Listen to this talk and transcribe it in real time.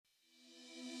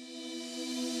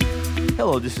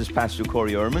Hello, this is Pastor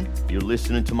Corey Ehrman. You're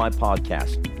listening to my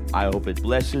podcast. I hope it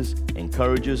blesses,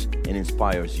 encourages, and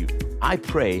inspires you. I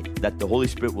pray that the Holy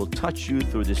Spirit will touch you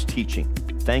through this teaching.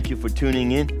 Thank you for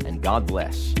tuning in, and God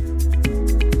bless.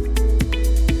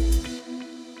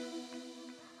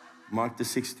 Mark the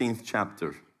 16th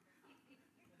chapter,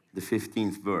 the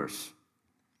 15th verse.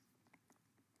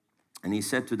 And he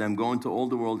said to them, go into all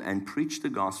the world and preach the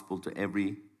gospel to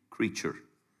every creature.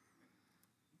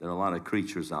 There are a lot of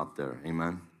creatures out there,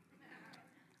 amen.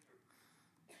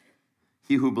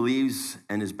 He who believes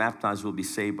and is baptized will be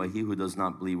saved, but he who does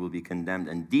not believe will be condemned.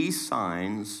 And these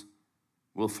signs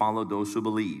will follow those who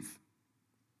believe.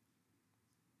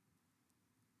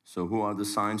 So who are the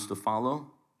signs to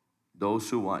follow? Those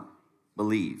who what?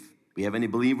 Believe. We have any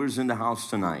believers in the house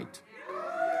tonight?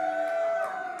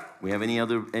 We have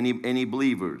any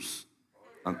believers?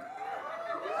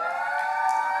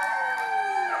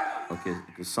 Okay,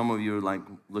 because some of you are like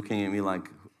looking at me like,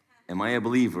 am I a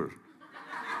believer?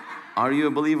 Are you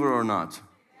a believer or not?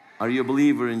 Are you a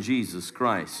believer in Jesus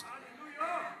Christ?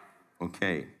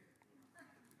 Okay.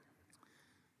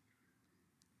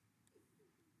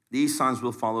 These signs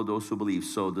will follow those who believe.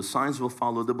 So the signs will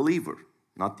follow the believer,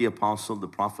 not the apostle, the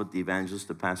prophet, the evangelist,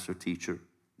 the pastor, teacher.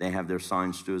 They have their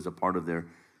signs too as a part of their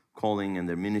calling and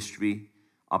their ministry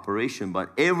operation.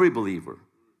 But every believer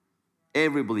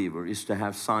is to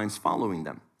have signs following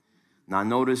them. Now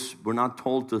notice, we're not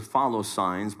told to follow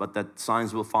signs, but that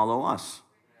signs will follow us.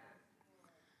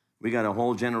 We got a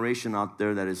whole generation out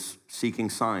there that is seeking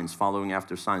signs, following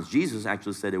after signs. Jesus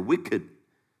actually said a wicked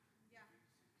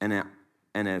and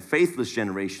a faithless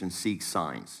generation seeks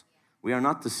signs. We are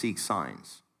not to seek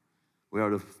signs. We are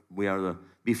to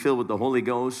be filled with the Holy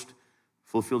Ghost,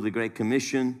 fulfill the Great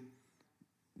Commission,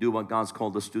 do what God's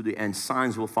called us to do, and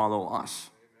signs will follow us.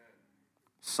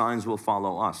 Signs will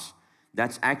follow us.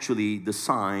 That's actually the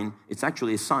sign. It's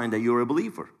actually a sign that you're a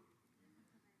believer.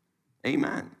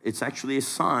 Amen. It's actually a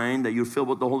sign that you're filled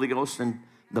with the Holy Ghost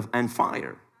and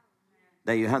fire.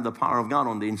 That you have the power of God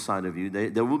on the inside of you.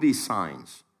 There will be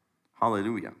signs.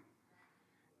 Hallelujah.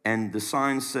 And the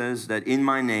sign says that in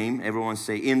my name, everyone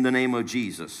say, in the name of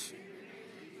Jesus.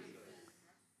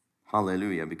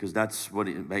 Hallelujah. Because that's what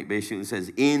it basically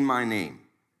says. In my name.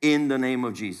 In the name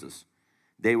of Jesus.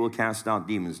 They will cast out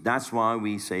demons. That's why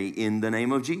we say, in the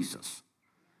name of Jesus.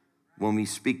 When we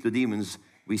speak to demons,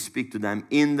 we speak to them,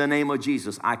 in the name of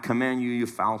Jesus. I command you, you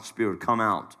foul spirit, come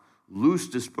out. Loose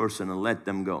this person and let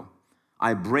them go.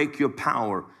 I break your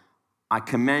power. I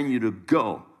command you to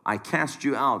go. I cast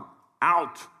you out,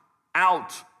 out,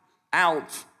 out,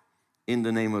 out, in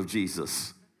the name of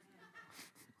Jesus.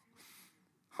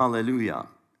 Hallelujah.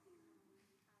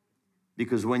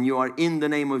 Because when you are in the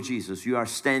name of Jesus, you are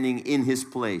standing in His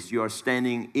place. You are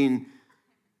standing in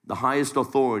the highest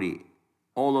authority.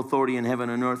 All authority in heaven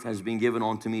and earth has been given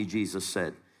unto me, Jesus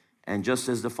said. And just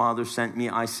as the Father sent me,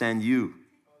 I send you.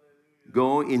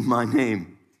 Go in my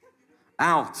name.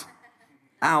 Out,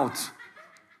 out,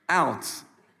 out.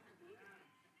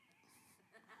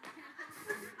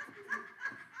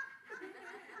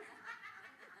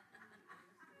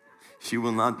 She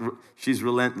will not, she's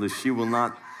relentless. She will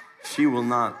not,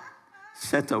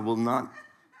 Seta will not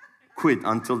quit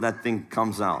until that thing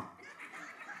comes out.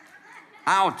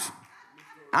 Out,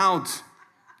 out.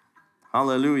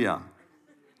 Hallelujah.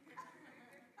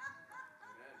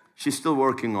 She's still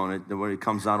working on it, where it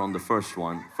comes out on the first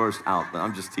first out, but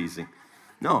I'm just teasing.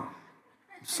 No,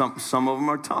 some of them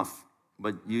are tough,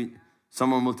 but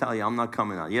someone will tell you, I'm not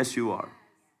coming out. Yes, you are.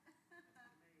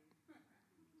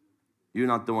 You're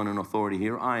not the one in authority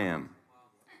here. I am.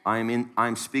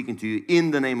 I'm speaking to you in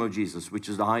the name of Jesus, which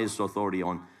is the highest authority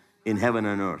in heaven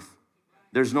and earth.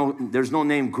 There's no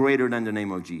name greater than the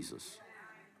name of Jesus.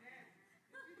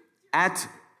 At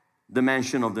the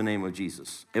mention of the name of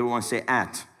Jesus. Everyone say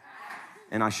at.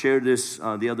 And I shared this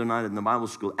the other night in the Bible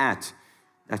school. At.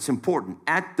 That's important.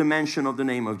 At the mention of the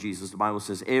name of Jesus, the Bible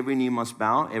says every knee must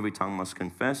bow, every tongue must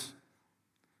confess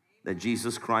that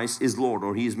Jesus Christ is Lord,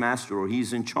 or He's Master, or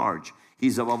He's in charge.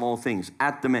 He's above all things.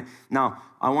 At the Now,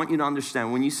 I want you to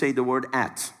understand, when you say the word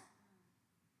at,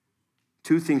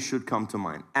 two things should come to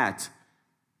mind. At,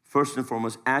 first and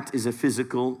foremost, at is a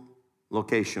physical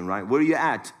location, right? Where are you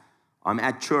at? I'm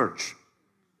at church.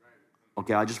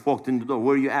 Okay, I just walked in the door.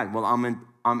 Where are you at? Well,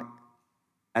 I'm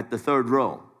at the third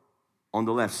row on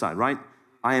the left side, right?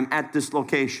 I am at this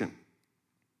location.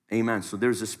 Amen. So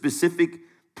there's a specific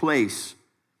place.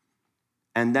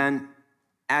 And then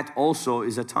at also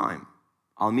is a time.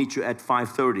 I'll meet you at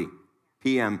 5:30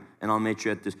 p.m. and I'll meet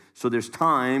you at this. So there's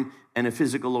time and a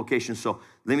physical location. So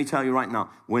let me tell you right now,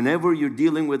 whenever you're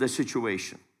dealing with a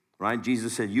situation, right?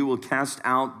 Jesus said, you will cast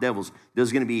out devils.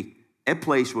 There's going to be a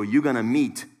place where you're going to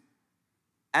meet.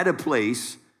 At a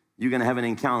place, you're going to have an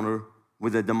encounter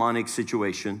with a demonic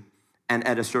situation, and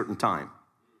at a certain time.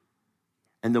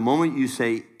 And the moment you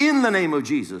say, in the name of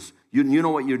Jesus, you know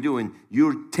what you're doing.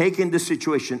 You're taking the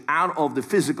situation out of the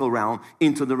physical realm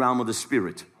into the realm of the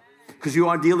spirit. Because you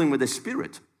are dealing with a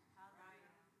spirit.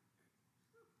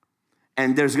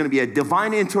 And there's going to be a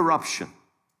divine interruption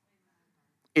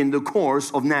in the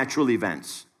course of natural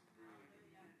events.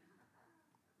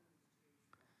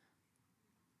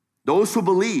 Those who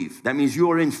believe, that means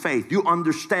you are in faith. You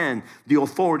understand the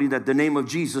authority that the name of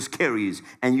Jesus carries.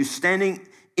 And you're standing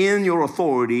in your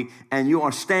authority, and you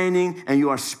are standing and you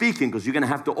are speaking, because you're going to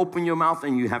have to open your mouth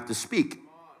and you have to speak.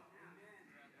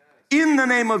 In the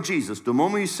name of Jesus. The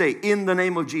moment you say, in the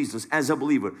name of Jesus, as a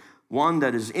believer, one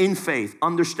that is in faith,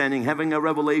 understanding, having a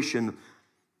revelation,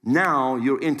 now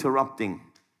you're interrupting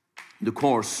the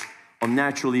course of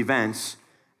natural events.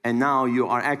 And now you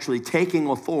are actually taking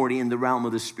authority in the realm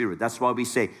of the spirit. That's why we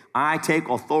say, I take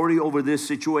authority over this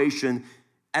situation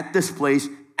at this place,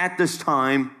 at this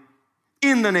time,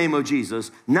 in the name of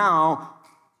Jesus. Now,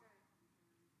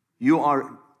 you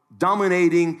are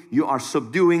dominating, you are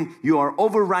subduing, you are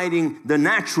overriding the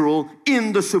natural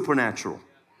in the supernatural.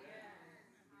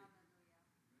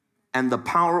 And the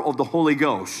power of the Holy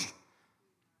Ghost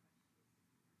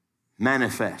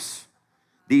manifests.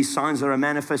 These signs are a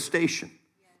manifestation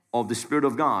of the Spirit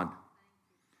of God.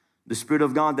 The Spirit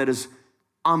of God that is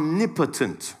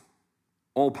omnipotent,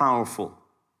 all-powerful,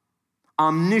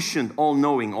 omniscient,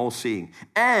 all-knowing, all-seeing,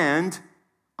 and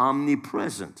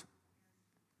omnipresent.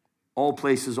 All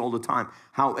places, all the time.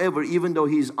 However, even though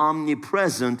He's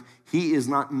omnipresent, He is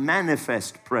not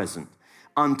manifest present.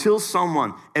 Until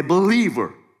someone, a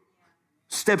believer,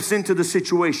 steps into the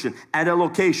situation at a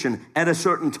location, at a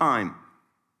certain time,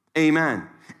 amen,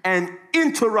 and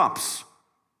interrupts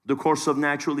the course of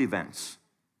natural events.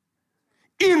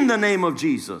 In the name of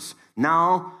Jesus.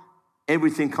 Now,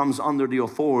 everything comes under the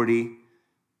authority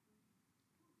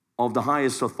of the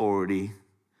highest authority.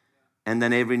 And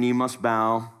then every knee must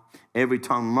bow. Every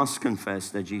tongue must confess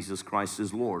that Jesus Christ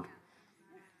is Lord.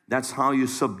 That's how you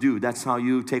subdue. That's how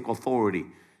you take authority.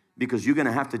 Because you're going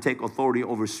to have to take authority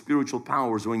over spiritual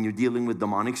powers when you're dealing with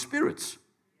demonic spirits.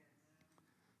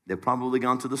 They've probably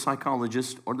gone to the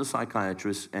psychologist or the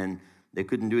psychiatrist and they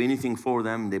couldn't do anything for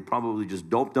them. They probably just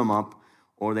doped them up,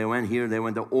 or they went here, they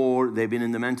went there, or they've been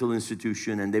in the mental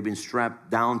institution and they've been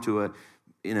strapped down to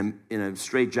in a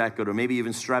straitjacket, or maybe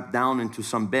even strapped down into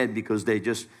some bed because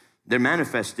they're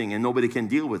manifesting and nobody can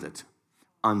deal with it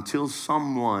until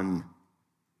someone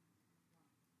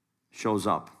shows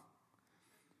up.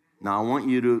 Now I want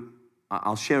you to,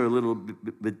 I'll share a little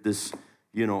bit this,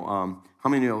 how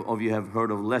many of you have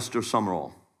heard of Lester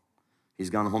Sumrall? He's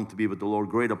gone home to be with the Lord,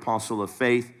 great apostle of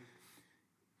faith.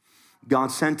 God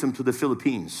sent him to the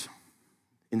Philippines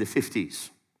in the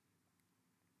 50s.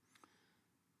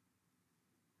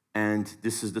 And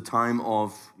this is the time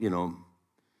of,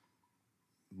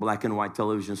 black and white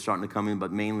television starting to come in,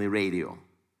 but mainly radio.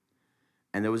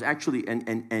 And there was actually,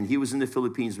 and he was in the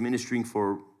Philippines ministering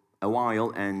for a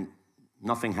while, and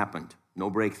nothing happened. No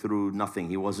breakthrough, nothing.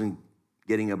 He wasn't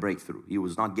getting a breakthrough. He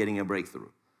was not getting a breakthrough.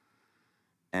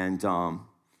 And,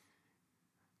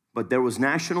 but there was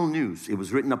national news. It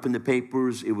was written up in the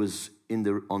papers. It was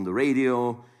on the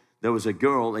radio. There was a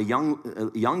girl, a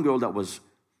young girl that was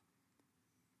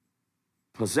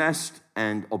possessed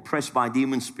and oppressed by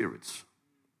demon spirits.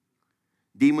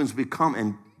 Demons would come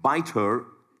and bite her,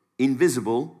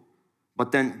 invisible,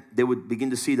 but then they would begin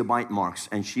to see the bite marks.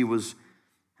 And she was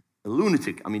a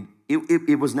lunatic. I mean,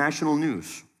 it was national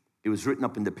news. It was written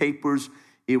up in the papers.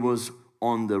 It was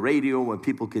on the radio where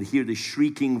people could hear the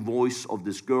shrieking voice of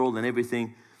this girl and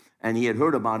everything. And he had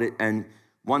heard about it. And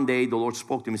one day the Lord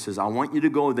spoke to him. He says, I want you to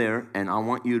go there and I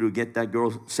want you to get that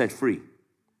girl set free.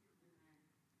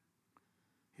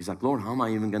 He's like, Lord, how am I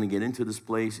even going to get into this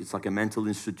place? It's like a mental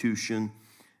institution.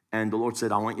 And the Lord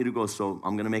said, I want you to go. So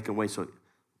I'm going to make a way. So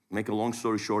make a long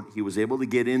story short, he was able to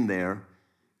get in there.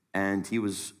 And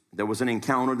there was an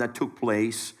encounter that took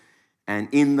place. And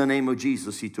in the name of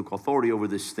Jesus, he took authority over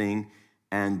this thing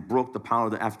and broke the power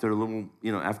that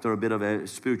after a bit of a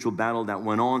spiritual battle that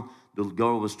went on, the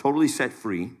girl was totally set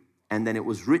free. And then it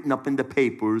was written up in the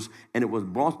papers and it was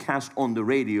broadcast on the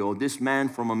radio. This man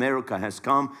from America has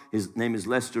come. His name is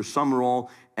Lester Sumrall.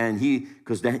 And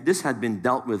because this had been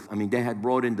dealt with, they had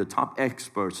brought in the top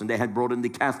experts and they had brought in the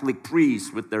Catholic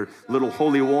priests with their little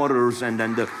holy waters and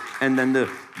then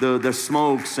the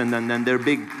smokes and then their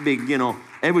big,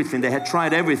 everything. They had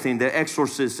tried everything, the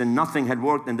exorcists, and nothing had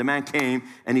worked. And the man came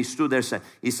and he stood there.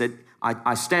 He said,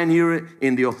 I stand here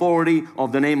in the authority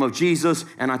of the name of Jesus,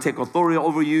 and I take authority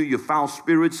over you, you foul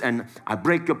spirits, and I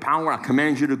break your power. I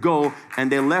command you to go.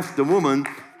 And they left the woman.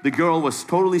 The girl was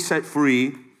totally set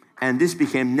free, and this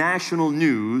became national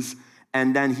news.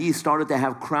 And then he started to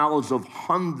have crowds of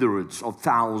hundreds of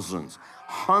thousands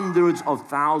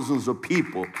of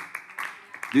people.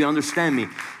 Do you understand me?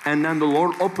 And then the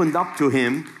Lord opened up to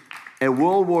him a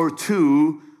World War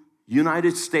II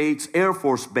United States Air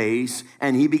Force base,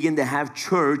 and he began to have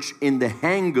church in the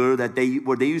hangar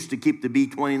where they used to keep the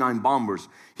B-29 bombers.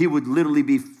 He would literally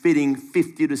be fitting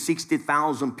 50 to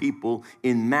 60,000 people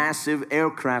in massive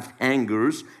aircraft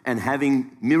hangars and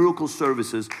having miracle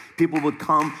services. People would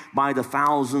come by the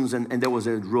thousands, and there was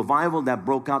a revival that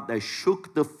broke out that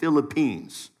shook the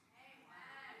Philippines.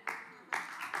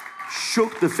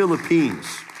 Shook the Philippines.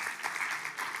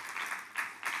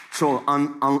 So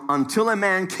until a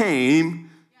man came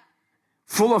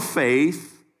full of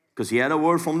faith, because he had a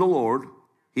word from the Lord.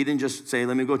 He didn't just say,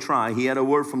 let me go try. He had a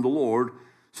word from the Lord.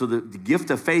 So the gift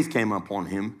of faith came upon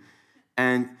him.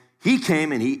 And he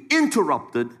came and he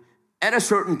interrupted at a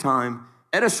certain time,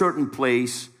 at a certain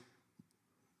place,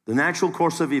 the natural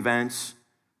course of events.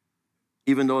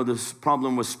 Even though this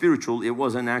problem was spiritual, it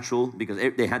wasn't natural, because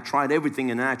they had tried everything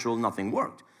in natural, nothing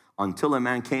worked. Until a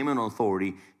man came in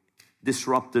authority,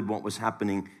 disrupted what was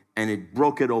happening, and it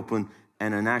broke it open,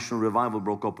 and a national revival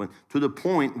broke open, to the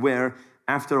point where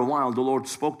after a while the Lord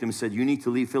spoke to him and said, you need to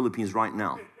leave Philippines right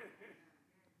now.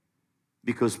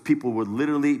 Because people were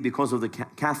literally, because of the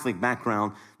Catholic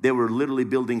background, they were literally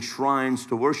building shrines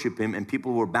to worship him, and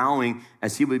people were bowing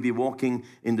as he would be walking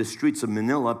in the streets of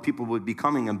Manila. People would be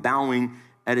coming and bowing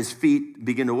at his feet,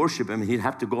 begin to worship him, and he'd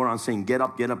have to go around saying, get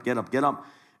up, get up, get up, get up.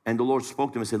 And the Lord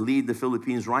spoke to him and said, leave the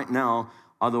Philippines right now,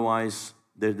 otherwise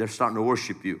they're starting to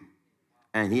worship you.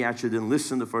 And he actually didn't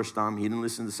listen the first time, he didn't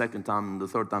listen the second time, and the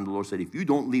third time the Lord said, if you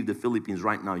don't leave the Philippines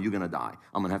right now, you're gonna die.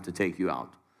 I'm gonna have to take you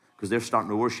out, because they're starting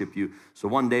to worship you. So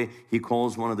one day, he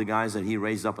calls one of the guys that he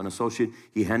raised up, an associate.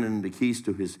 He handed him the keys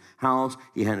to his house.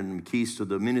 He handed him the keys to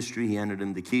the ministry. He handed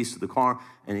him the keys to the car.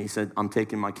 And he said, I'm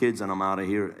taking my kids and I'm out of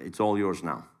here. It's all yours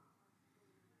now.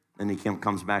 And he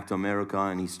comes back to America,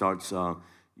 and he starts, the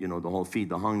whole Feed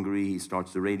the Hungry. He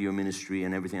starts the radio ministry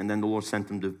and everything. And then the Lord sent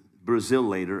him to Brazil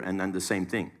later, and then the same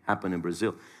thing happened in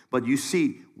Brazil. But you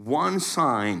see, one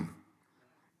sign,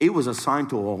 it was a sign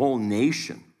to a whole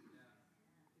nation.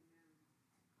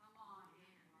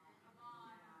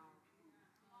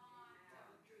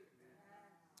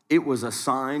 It was a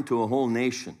sign to a whole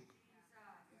nation.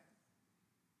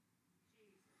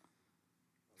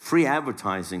 Free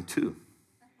advertising too,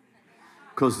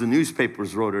 because the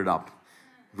newspapers wrote it up.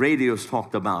 Radios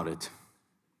talked about it.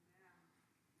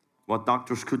 What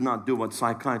doctors could not do, what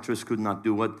psychiatrists could not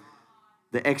do, what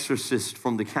the exorcist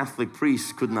from the Catholic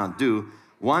priest could not do.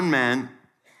 One man,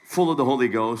 full of the Holy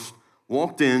Ghost,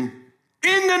 walked in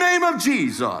the name of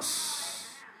Jesus,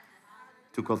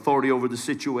 took authority over the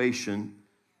situation,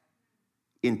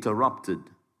 interrupted.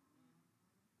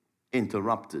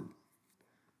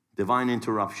 Divine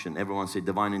interruption. Everyone say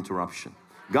divine interruption.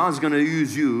 God's going to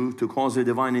use you to cause a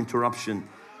divine interruption.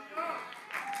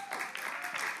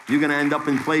 You're going to end up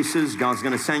in places. God's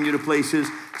going to send you to places.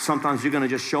 Sometimes you're going to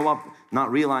just show up not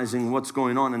realizing what's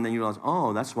going on, and then you realize,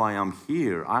 oh, that's why I'm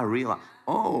here. I realize,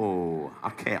 oh,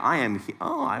 okay, I am here.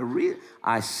 Oh,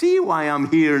 I see why I'm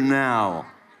here now.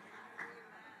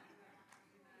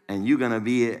 And you're going to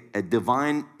be a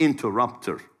divine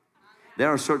interrupter. There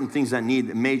are certain things that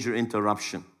need major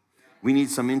interruption. We need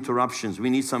some interruptions. We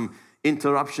need some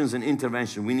interruptions and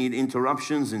intervention. We need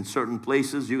interruptions in certain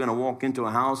places. You're going to walk into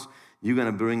a house. You're going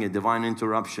to bring a divine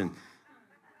interruption.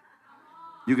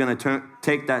 You're going to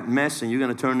take that mess and you're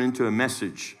going to turn it into a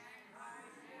message.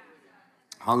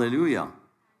 Hallelujah.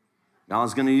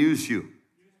 God's going to use you.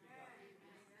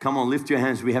 Come on, lift your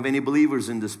hands. We have any believers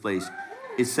in this place?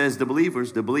 It says the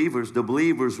believers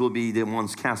will be the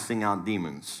ones casting out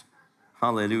demons.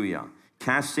 Hallelujah.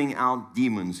 Casting out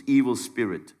demons, evil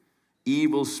spirits.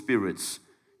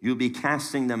 You'll be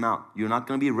casting them out. You're not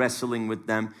going to be wrestling with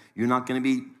them. You're not going to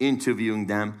be interviewing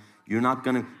them. You're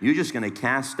just going to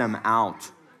cast them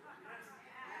out.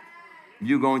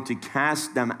 You're going to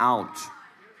cast them out.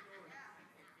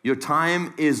 Your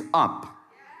time is up.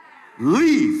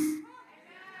 Leave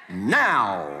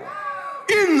now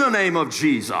in the name of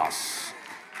Jesus.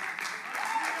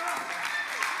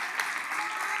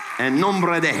 En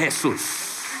nombre de Jesús.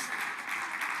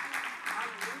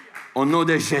 Au nom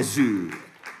de Jésus.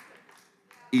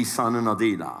 Isan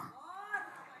Nadila.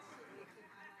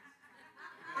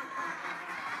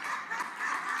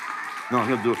 No, I'm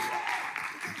going to do it.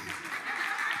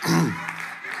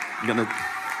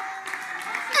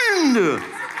 in the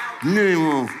name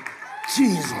of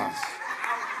Jesus.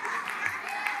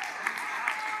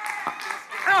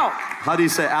 Out. How do you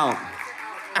say out?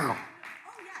 Out.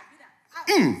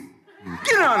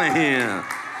 Get out of here.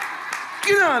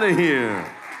 Get out of here.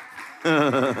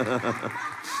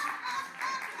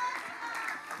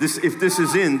 If this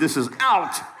is in, this is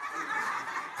out.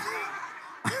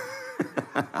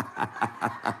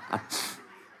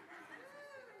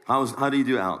 How do you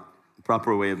do out?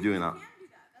 Proper way of doing out. That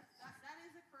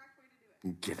is the correct way to do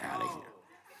it. Get out of here.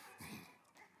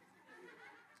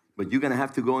 But you're going to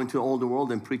have to go into all the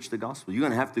world and preach the gospel. You're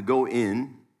going to have to go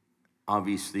in,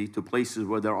 obviously, to places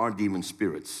where there are demon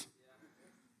spirits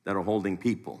that are holding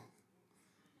people.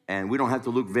 And we don't have to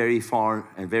look very far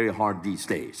and very hard these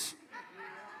days.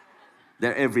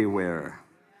 They're everywhere.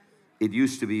 It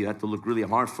used to be you had to look really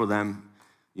hard for them.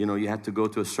 You know, you had to go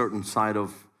to a certain side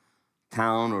of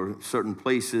town or certain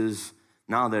places.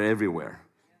 Now they're everywhere.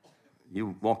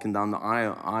 You're walking down the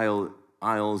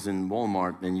aisles in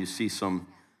Walmart and you see some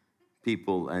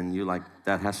people and you're like,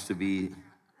 that has to be,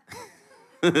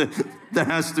 there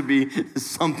has to be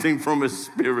something from a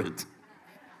spirit.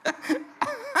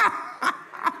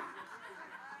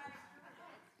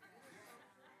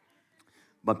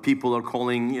 But people are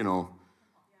calling,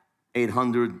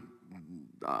 800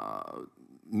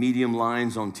 medium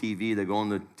lines on TV. They go on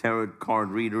the tarot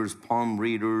card readers, palm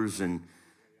readers, and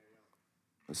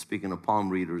speaking of palm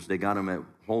readers, they got them at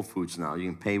Whole Foods now.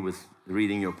 You can pay with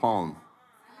reading your palm.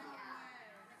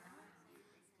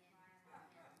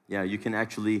 Yeah, you can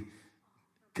actually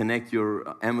connect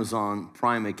your Amazon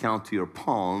Prime account to your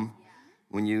palm.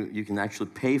 When you can actually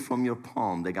pay from your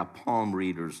palm. They got palm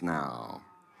readers now.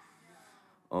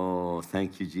 Oh,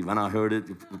 thank you, G. When I heard it,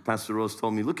 Pastor Rose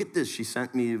told me, look at this. She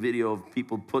sent me a video of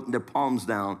people putting their palms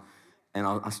down, and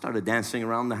I started dancing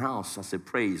around the house. I said,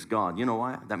 praise God. You know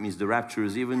why? That means the rapture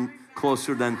is even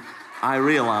closer than I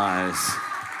realize.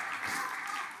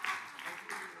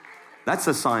 That's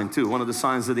a sign, too, one of the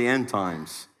signs of the end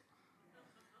times.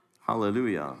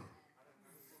 Hallelujah.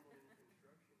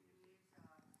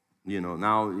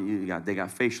 Now they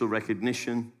got facial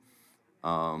recognition.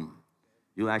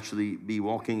 You'll actually be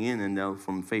walking in and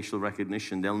from facial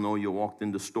recognition, they'll know you walked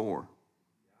in the store.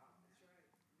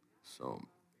 So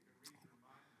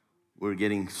we're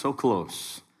getting so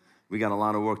close. We got a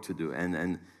lot of work to do.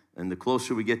 And the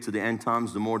closer we get to the end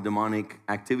times, the more demonic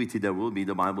activity there will be,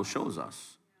 the Bible shows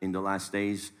us. In the last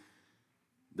days,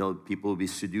 people will be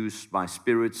seduced by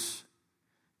spirits,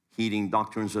 heeding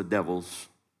doctrines of devils,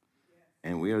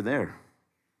 and we are there.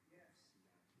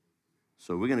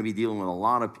 So we're going to be dealing with a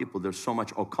lot of people. There's so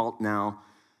much occult now.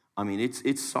 I mean,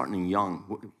 it's starting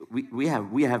young. We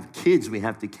have kids we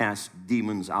have to cast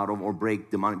demons out of or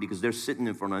break demonic because they're sitting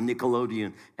in front of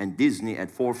Nickelodeon and Disney at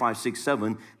 4, 5, 6,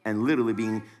 7 and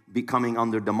literally becoming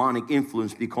under demonic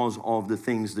influence because of the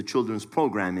things, the children's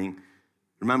programming.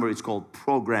 Remember, it's called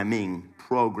programming.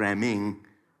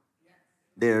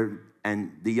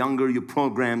 And the younger you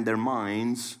program their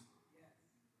minds.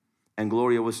 And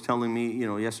Gloria was telling me,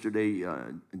 yesterday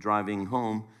driving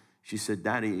home, she said,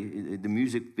 Daddy, the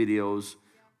music videos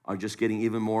are just getting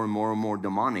even more and more and more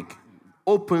demonic.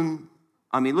 Look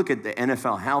at the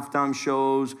NFL halftime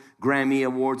shows, Grammy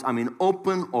Awards.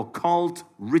 Open occult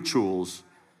rituals.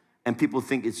 And people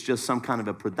think it's just some kind of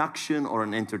a production or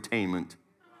an entertainment.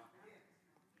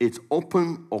 It's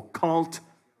open occult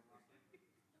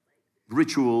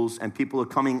rituals, and people are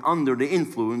coming under the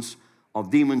influence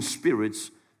of demon spirits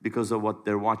because of what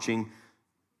they're watching.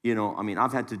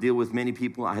 I've had to deal with many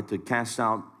people. I had to cast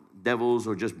out devils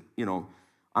or just,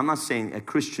 I'm not saying a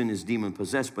Christian is demon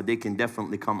possessed, but they can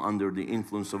definitely come under the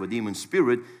influence of a demon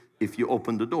spirit if you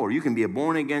open the door. You can be a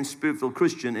born again, spirit-filled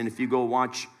Christian, and if you go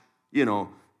watch,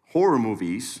 horror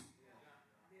movies,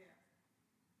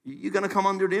 you're going to come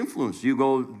under the influence. You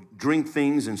go drink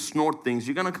things and snort things,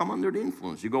 you're going to come under the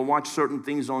influence. You go watch certain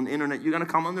things on the internet, you're going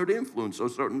to come under the influence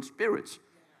of certain spirits.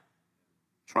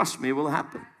 Trust me, it will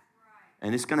happen.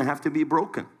 And it's going to have to be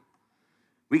broken.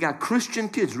 We got Christian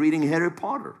kids reading Harry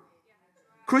Potter.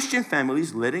 Christian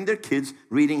families letting their kids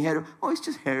reading Harry. Oh, it's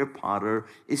just Harry Potter.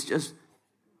 It's just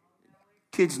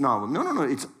kids' novel. No.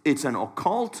 It's an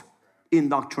occult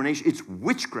indoctrination. It's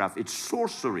witchcraft. It's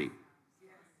sorcery.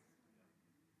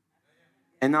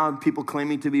 And now people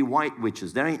claiming to be white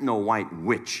witches. There ain't no white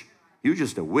witch. You're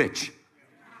just a witch.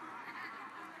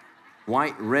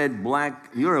 White, red, black,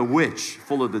 you're a witch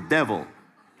full of the devil.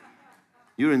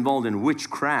 You're involved in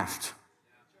witchcraft,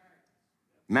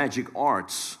 magic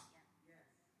arts,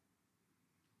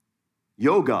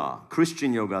 yoga,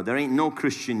 Christian yoga. There ain't no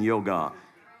Christian yoga.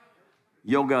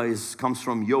 Yoga comes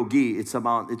from yogi. It's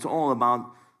all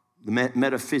about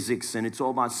metaphysics, and it's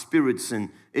all about spirits, and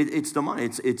it's the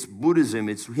mind. It's Buddhism,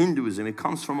 it's Hinduism. It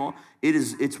comes from all.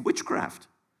 It's witchcraft.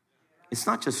 It's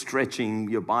not just stretching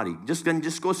your body. Just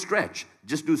go stretch.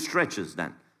 Just do stretches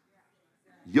then.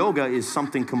 Yoga is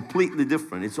something completely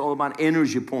different. It's all about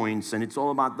energy points, and it's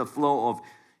all about the flow of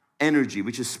energy,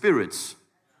 which is spirits.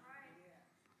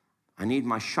 I need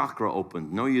my chakra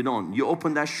opened. No, you don't. You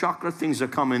open that chakra, things are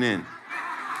coming in.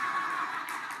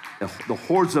 The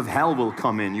hordes of hell will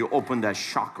come in. You open that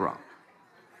chakra.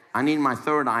 I need my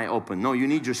third eye open. No, you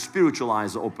need your spiritual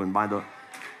eyes open by the,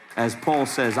 as Paul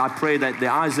says, I pray that the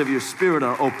eyes of your spirit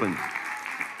are open.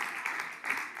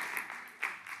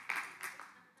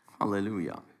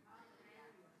 Hallelujah.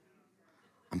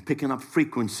 I'm picking up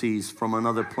frequencies from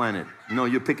another planet. No,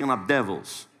 you're picking up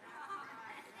devils.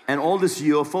 And all this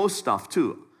UFO stuff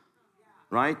too,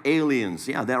 right? Aliens.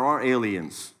 Yeah, there are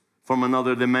aliens from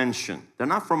another dimension. They're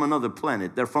not from another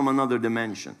planet. They're from another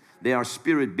dimension. They are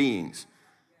spirit beings.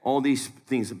 All these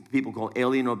things people call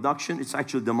alien abduction, it's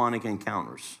actually demonic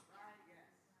encounters.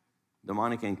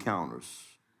 Demonic encounters.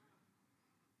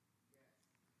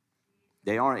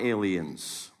 They are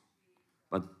aliens,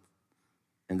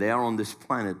 and they are on this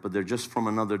planet, but they're just from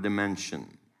another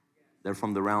dimension. They're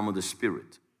from the realm of the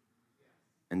spirit.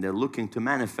 And they're looking to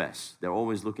manifest. They're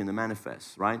always looking to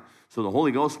manifest, right? So the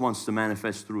Holy Ghost wants to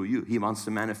manifest through you. He wants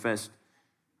to manifest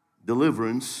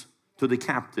deliverance to the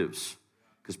captives.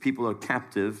 Because people are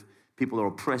captive. People are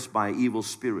oppressed by evil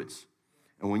spirits.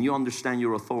 And when you understand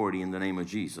your authority in the name of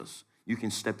Jesus, you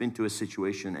can step into a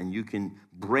situation and you can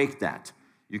break that.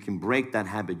 You can break that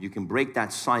habit. You can break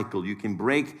that cycle. You can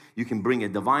bring a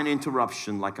divine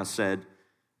interruption, like I said,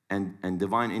 and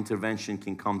divine intervention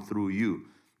can come through you.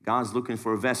 God's looking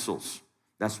for vessels.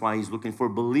 That's why He's looking for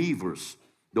believers,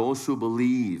 those who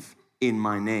believe in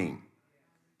my name.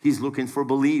 He's looking for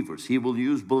believers. He will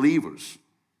use believers.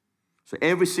 So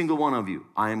every single one of you,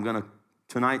 I am going to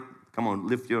tonight, come on,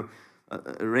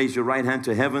 raise your right hand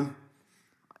to heaven.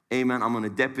 Amen. I'm going to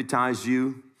deputize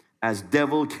you as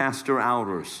devil caster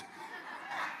outers.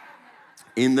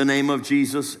 In the name of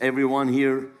Jesus, everyone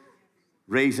here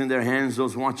raising their hands,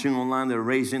 those watching online, they're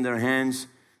raising their hands.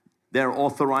 They're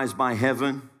authorized by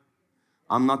heaven.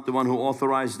 I'm not the one who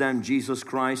authorized them. Jesus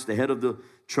Christ, the head of the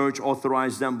church,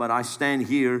 authorized them. But I stand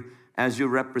here as your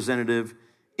representative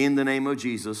in the name of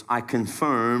Jesus. I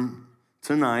confirm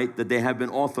tonight that they have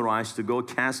been authorized to go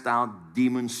cast out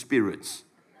demon spirits.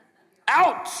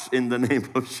 Out in the name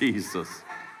of Jesus.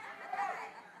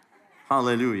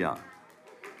 Hallelujah.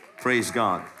 Praise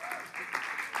God.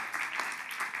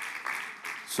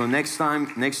 So next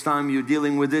time you're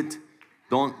dealing with it,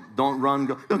 don't run,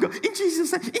 go, in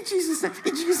Jesus' name, in Jesus' name,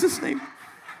 in Jesus' name. I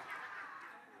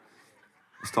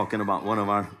was talking about one of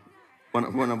our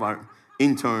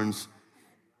interns.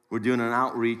 We're doing an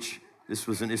outreach. This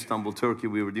was in Istanbul, Turkey.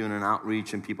 We were doing an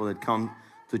outreach, and people had come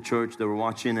to church. They were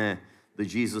watching the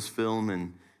Jesus film,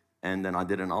 and then I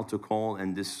did an altar call,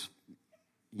 and this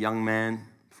young man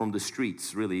from the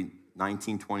streets, really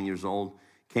 19, 20 years old,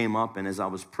 came up, and as I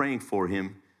was praying for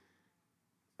him,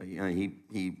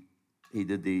 he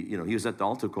did he was at the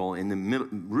altar call in the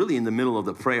middle of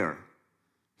the prayer.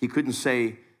 He couldn't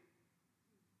say,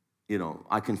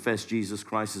 I confess Jesus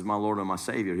Christ is my Lord and my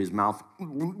Savior. His mouth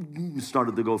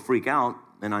started to go freak out,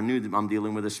 and I knew that I'm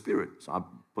dealing with a spirit. So I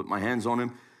put my hands on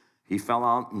him. He fell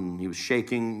out, and he was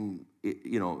shaking,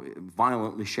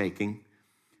 violently shaking.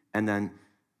 And then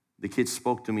the kid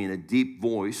spoke to me in a deep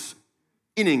voice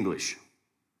in English.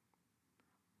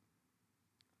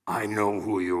 I know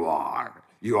who you are.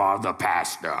 You are the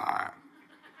pastor.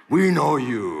 We know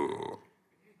you.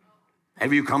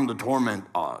 Have you come to torment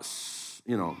us?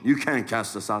 You can't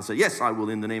cast us out. I said, yes, I will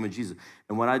in the name of Jesus.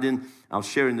 And what I was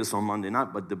sharing this on Monday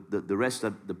night, but the rest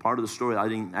of the part of the story I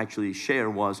didn't actually share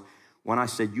was when I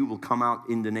said, you will come out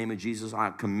in the name of Jesus,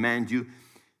 I command you.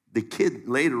 The kid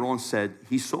later on said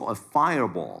he saw a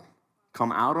fireball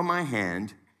come out of my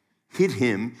hand, hit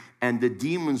him, and the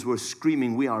demons were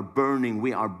screaming, we are burning,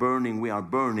 we are burning, we are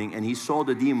burning. And he saw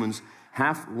the demons,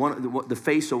 the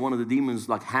face of one of the demons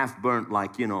like half burnt,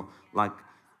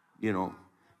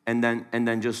 and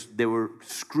then just they were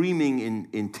screaming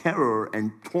in terror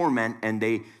and torment, and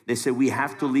they said, we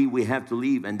have to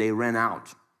leave, and they ran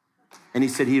out. And he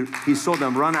said he saw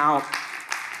them run out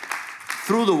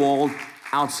through the wall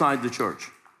outside the church.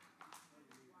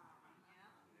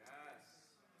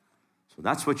 So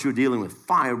that's what you're dealing with.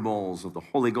 Fireballs of the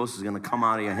Holy Ghost is going to come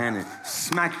out of your hand and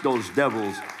smack those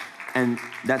devils, and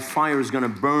that fire is going to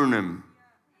burn them.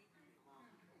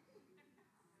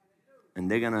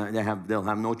 And they'll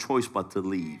have no choice but to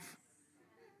leave.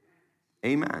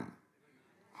 Amen.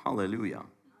 Hallelujah.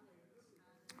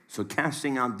 So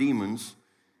casting out demons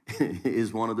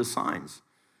is one of the signs.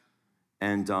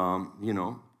 And, you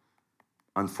know,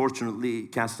 unfortunately,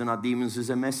 casting out demons is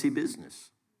a messy business.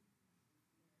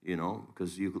 You know,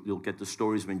 because you'll get the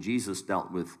stories when Jesus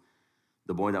dealt with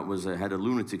the boy that had a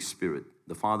lunatic spirit.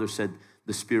 The father said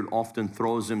the spirit often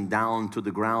throws him down to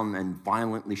the ground and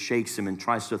violently shakes him and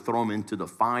tries to throw him into the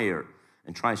fire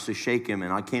and tries to shake him.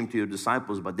 And I came to your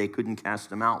disciples, but they couldn't cast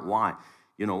him out. Why?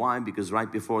 You know why? Because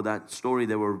right before that story,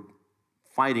 they were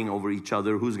fighting over each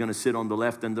other. Who's going to sit on the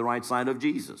left and the right side of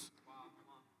Jesus?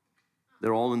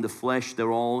 They're all in the flesh.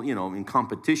 They're all, you know, in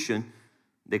competition.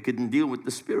 They couldn't deal with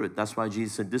the spirit. That's why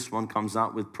Jesus said this one comes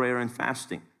out with prayer and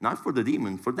fasting. Not for the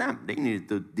demon, for them. They needed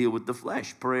to deal with the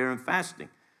flesh, prayer and fasting.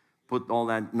 Put all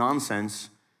that nonsense,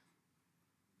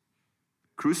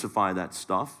 crucify that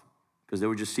stuff, because they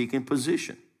were just seeking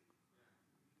position.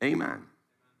 Amen.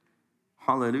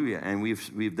 Hallelujah. And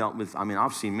we've dealt with, I mean,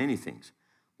 I've seen many things.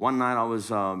 One night I was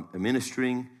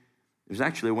ministering. It was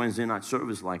actually a Wednesday night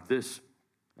service like this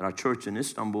at our church in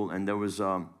Istanbul, and there was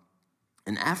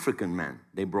an African man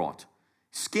they brought.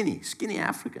 Skinny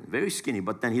African, very skinny,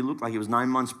 but then he looked like he was 9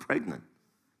 months pregnant.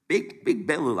 Big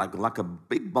belly, like a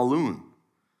big balloon.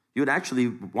 You would actually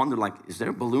wonder, like, is there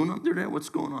a balloon under there? What's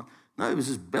going on? No, it was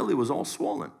his belly was all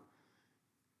swollen.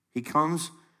 He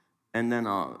comes, and then,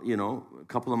 you know, a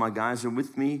couple of my guys are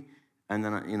with me, and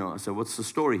then, you know, I said, what's the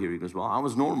story here? He goes, well, I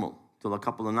was normal till a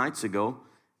couple of nights ago,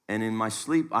 and in my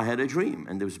sleep, I had a dream,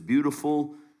 and there was a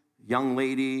beautiful young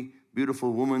lady,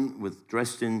 beautiful woman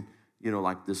dressed in, you know,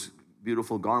 like this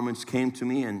beautiful garments came to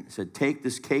me and said, take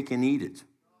this cake and eat it.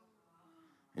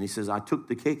 And he says, I took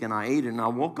the cake and I ate it and I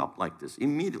woke up like this.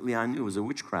 Immediately I knew it was a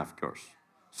witchcraft curse.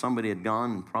 Somebody had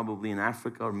gone, probably in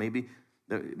Africa or maybe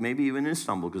even in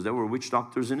Istanbul, because there were witch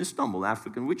doctors in Istanbul,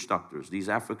 African witch doctors. These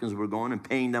Africans were going and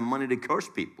paying them money to curse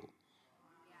people.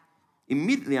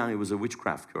 Immediately I knew it was a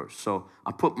witchcraft curse. So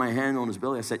I put my hand on his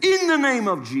belly. I said, in the name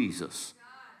of Jesus,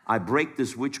 I break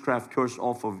this witchcraft curse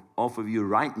off of you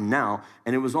right now.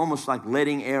 And it was almost like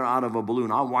letting air out of a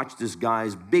balloon. I watched this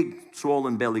guy's big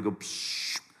swollen belly go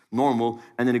psh, normal.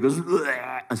 And then he goes,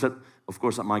 bleh. I said, of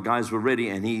course, my guys were ready.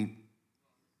 And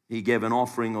he gave an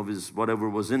offering of his whatever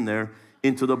was in there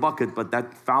into the bucket. But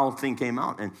that foul thing came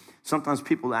out. And sometimes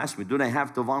people ask me, do they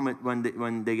have to vomit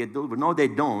when they get delivered? No, they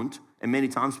don't. And many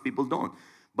times people don't.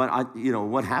 But, you know,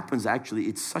 what happens actually,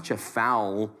 it's such a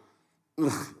foul.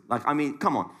 Like, I mean,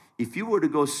 come on. If you were to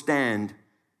go stand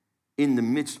in the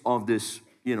midst of this,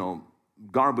 you know,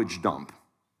 garbage dump,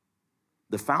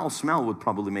 the foul smell would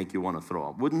probably make you want to throw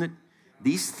up, wouldn't it?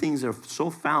 These things are so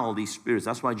foul, these spirits.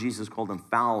 That's why Jesus called them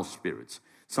foul spirits.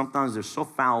 Sometimes they're so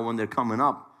foul when they're coming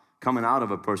out of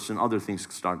a person, other things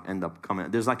end up coming.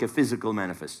 There's like a physical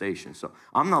manifestation. So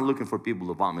I'm not looking for people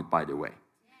to vomit, by the way.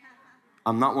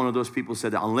 I'm not one of those people who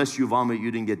said that unless you vomit, you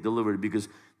didn't get delivered, because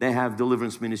they have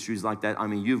deliverance ministries like that. I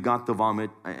mean, you've got to vomit,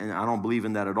 and I don't believe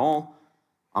in that at all.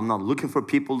 I'm not looking for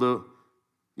people to,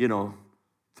 you know,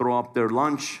 throw up their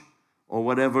lunch or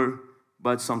whatever,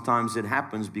 but sometimes it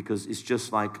happens because it's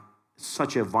just like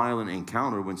such a violent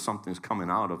encounter when something's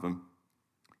coming out of them.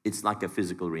 It's like a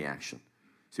physical reaction.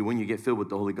 See, when you get filled with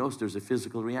the Holy Ghost, there's a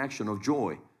physical reaction of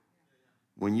joy.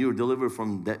 When you're delivered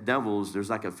from devils, there's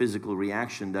like a physical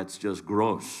reaction that's just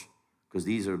gross, because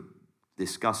these are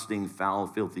disgusting, foul,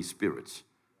 filthy spirits.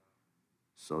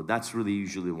 So that's really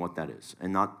usually what that is.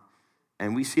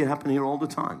 And we see it happen here all the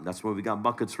time. That's why we got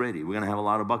buckets ready. We're going to have a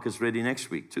lot of buckets ready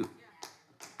next week too.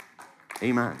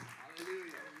 Amen.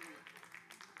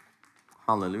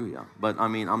 Hallelujah. But I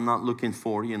mean, I'm not looking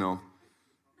for, you know,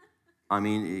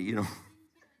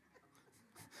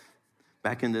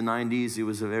 back in the 90s, it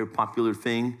was a very popular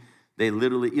thing. They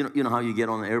literally, you know how you get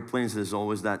on the airplanes, there's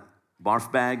always that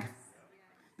barf bag?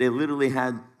 They literally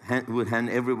would hand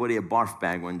everybody a barf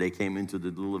bag when they came into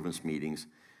the deliverance meetings.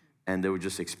 And they were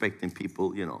just expecting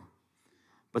people, you know.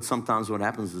 But sometimes what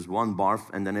happens is one barf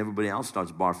and then everybody else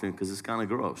starts barfing because it's kind of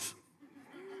gross.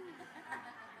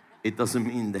 It doesn't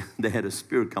mean that they had a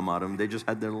spirit come out of them. They just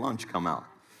had their lunch come out.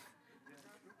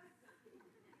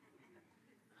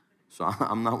 So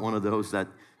I'm not one of those that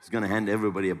is going to hand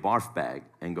everybody a barf bag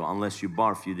and go, unless you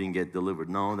barf, you didn't get delivered.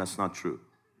 No, that's not true.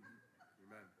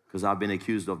 Because I've been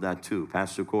accused of that too.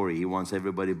 Pastor Corey, he wants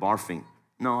everybody barfing.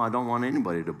 No, I don't want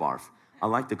anybody to barf. I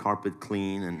like the carpet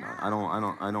clean, and I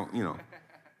don't, you know.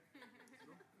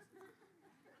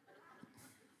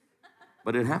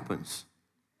 But it happens.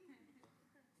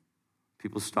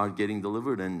 People start getting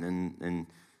delivered and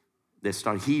they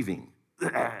start heaving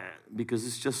because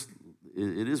it's just,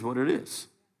 it is what it is.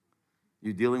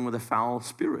 You're dealing with a foul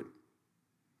spirit.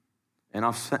 And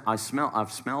I've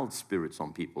smelled spirits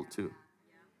on people too.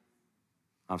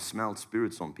 I've smelled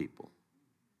spirits on people.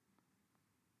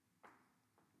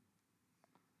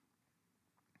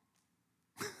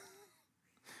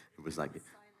 It was like,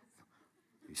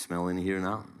 you smell in here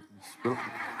now?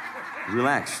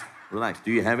 Relax, relax.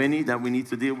 Do you have any that we need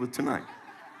to deal with tonight?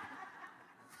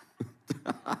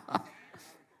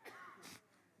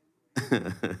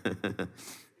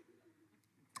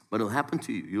 But it'll happen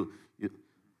to you.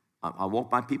 I walk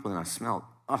by people and I smell,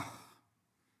 and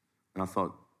I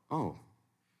thought, oh,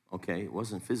 okay, it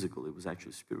wasn't physical, it was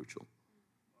actually spiritual.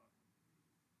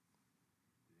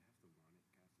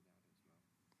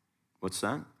 What's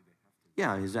that?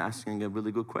 Yeah, he's asking a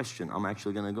really good question. I'm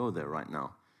actually going to go there right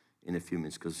now in a few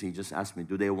minutes because he just asked me,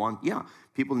 do they want? Yeah,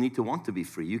 people need to want to be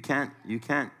free. You can't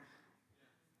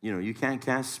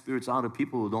cast spirits out of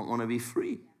people who don't want to be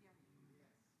free.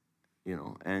 You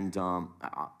know, and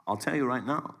I'll tell you right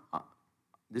now,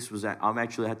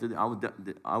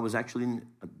 I was actually in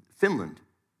Finland.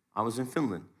 I was in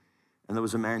Finland, and there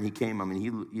was a man. He came. I mean,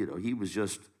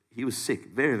 he was sick,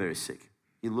 very, very sick.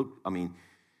 He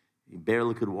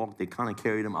barely could walk. They kind of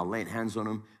carried him. I laid hands on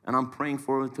him, and I'm praying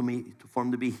for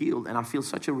him to be healed. And I feel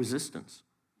such a resistance.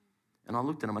 And I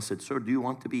looked at him. I said, "Sir, do you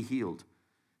want to be healed?"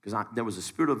 Because there was a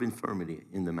spirit of infirmity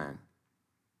in the man,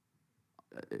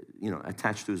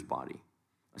 attached to his body.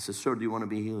 I said, "Sir, do you want to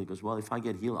be healed?" He goes, "Well, if I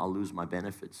get healed, I'll lose my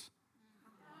benefits,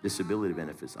 disability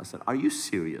benefits." I said, "Are you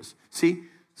serious?" See,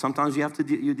 sometimes you have to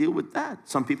you deal with that.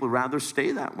 Some people rather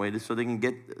stay that way so they can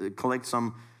collect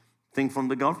something from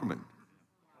the government.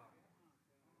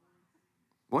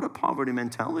 What a poverty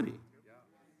mentality.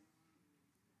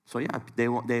 So yeah, they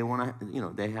want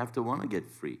to, they have to want to get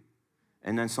free.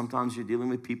 And then sometimes you're dealing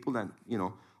with people that,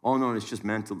 oh no, it's just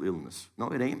mental illness. No,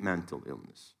 it ain't mental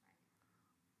illness.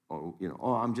 Or,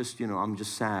 oh, I'm just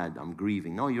sad, I'm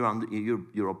grieving. No,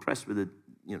 you're oppressed with it,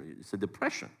 it's a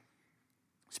depression,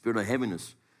 spirit of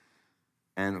heaviness.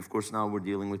 And of course now we're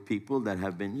dealing with people that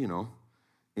have been,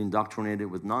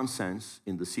 indoctrinated with nonsense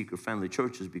in the secret family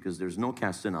churches because there's no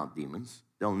casting out demons.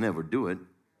 They'll never do it.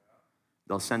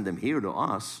 They'll send them here to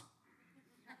us.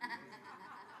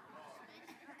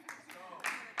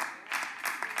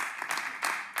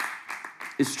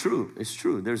 It's true. It's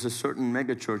true. There's a certain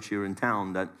mega church here in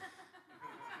town that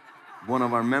one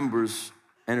of our members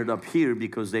ended up here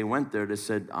because they went there. They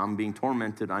said, "I'm being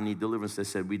tormented. I need deliverance." They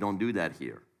said, "We don't do that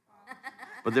here."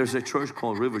 But there's a church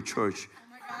called River Church.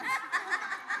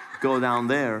 Go down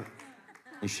there.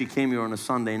 And she came here on a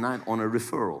Sunday night on a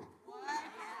referral.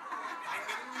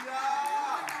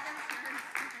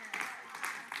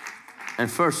 And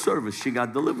first service, she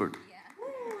got delivered.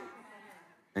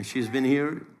 And she's been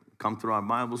here, come through our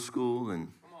Bible school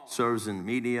and serves in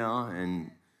media and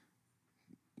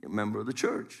a member of the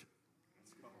church.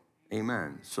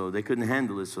 Amen. So they couldn't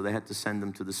handle it, so they had to send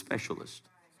them to the specialist.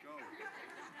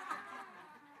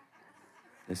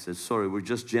 They said, "Sorry, we're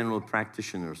just general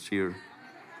practitioners here.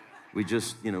 We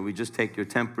just take your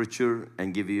temperature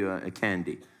and give you a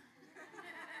candy.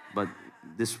 But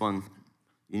this one,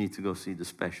 you need to go see the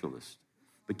specialist."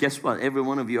 But guess what? Every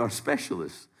one of you are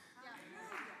specialists.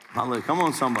 Hallelujah. Come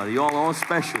on, somebody. You all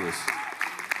specialists.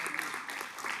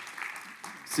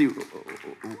 See,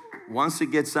 once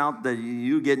it gets out that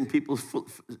you're getting people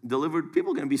delivered,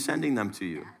 people are going to be sending them to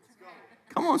you.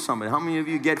 Come on, somebody. How many of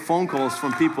you get phone calls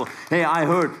from people? "Hey, I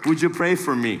heard, would you pray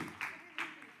for me?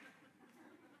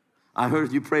 I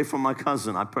heard you pray for my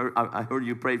cousin. I heard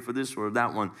you prayed for this or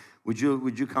that one. Would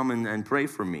you come and pray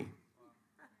for me?"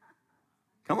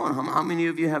 Come on, how many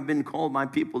of you have been called by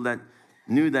people that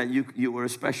knew that you were a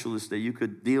specialist, that you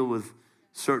could deal with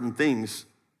certain things?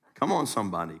 Come on,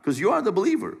 somebody, because you are the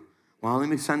believer. "Well, let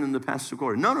me send them to Pastor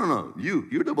Corey." No,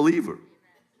 you're the believer.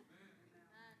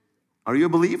 Are you a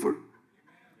believer?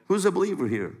 Who's a believer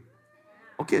here?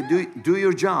 Okay, do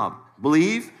your job.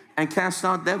 Believe and cast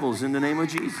out devils in the name of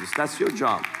Jesus. That's your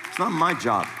job. It's not my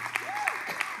job.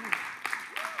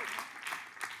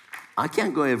 I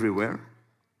can't go everywhere.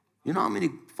 You know how many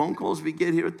phone calls we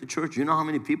get here at the church? You know how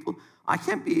many people? I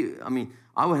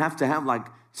would have to have like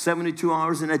 72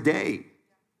 hours in a day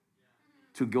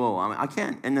to go. I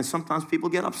can't. And then sometimes people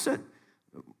get upset.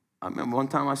 I remember one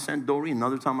time I sent Doreen,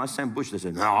 another time I sent Butch. They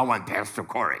said, "No, I want Pastor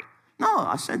Corey." No,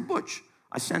 I sent Butch.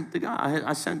 I sent the guy.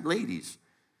 I sent ladies.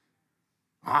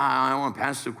 "I want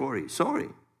Pastor Corey."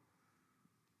 Sorry.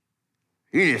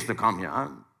 He needs to come here.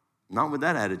 Not with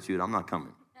that attitude, I'm not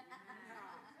coming.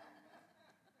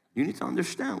 You need to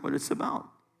understand what it's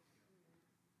about.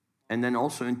 And then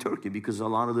also in Turkey, because a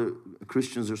lot of the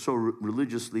Christians are so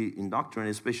religiously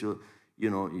indoctrinated, especially,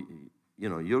 your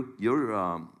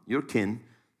kin,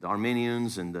 the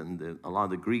Armenians and a lot of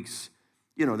the Greeks,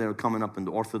 you know, they're coming up in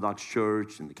the Orthodox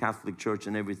Church and the Catholic Church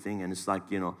and everything, and it's like,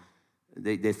 you know,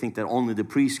 they think that only the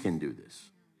priest can do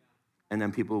this. And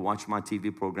then people watch my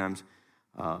TV programs,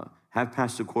 have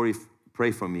Pastor Corey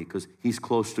pray for me because he's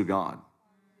close to God.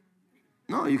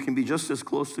 No, you can be just as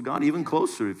close to God, even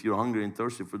closer if you're hungry and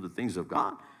thirsty for the things of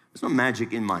God. There's no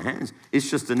magic in my hands. It's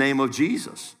just the name of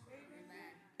Jesus.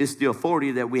 It's the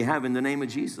authority that we have in the name of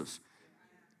Jesus.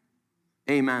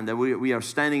 Amen. That we are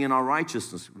standing in our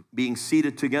righteousness, being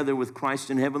seated together with Christ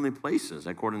in heavenly places,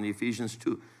 according to Ephesians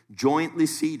 2. Jointly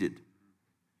seated,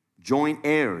 joint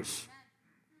heirs,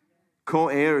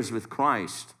 co-heirs with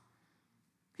Christ.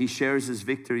 He shares his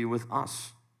victory with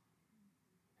us.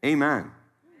 Amen.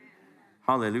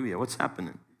 Hallelujah. What's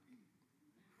happening?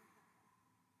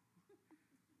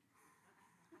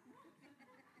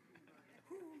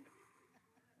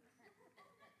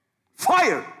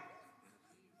 Fire!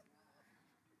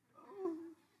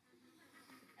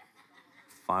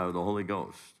 Fire of the Holy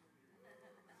Ghost.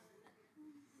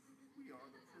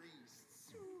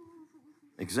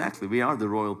 Exactly. We are the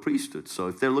royal priesthood. So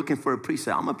if they're looking for a priest,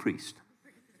 say, I'm a priest.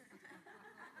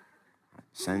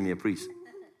 Send me a priest.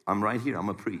 I'm right here. I'm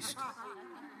a priest.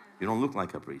 You don't look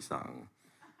like a priest.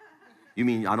 You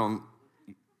mean I don't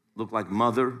look like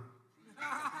mother?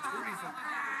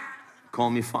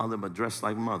 Call me father, but dress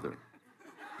like mother.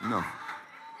 No.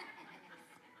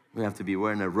 We have to be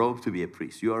wearing a robe to be a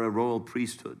priest. You are a royal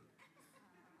priesthood.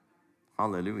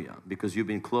 Hallelujah. Because you've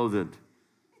been clothed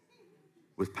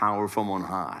with power from on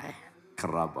high.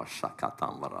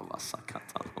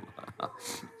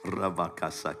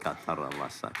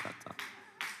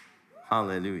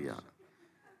 Hallelujah.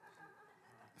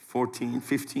 14,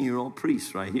 15-year-old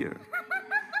priest right here.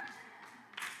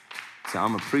 Say,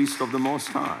 I'm a priest of the Most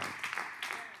High.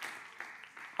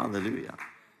 Hallelujah.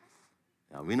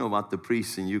 Yeah, we know about the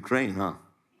priests in Ukraine, huh?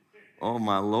 Oh,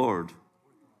 my Lord.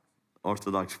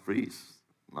 Orthodox priests.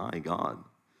 My God.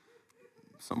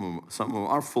 Some of them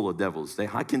are full of devils.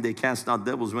 How can they cast out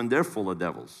devils when they're full of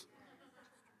devils?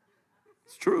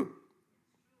 It's true.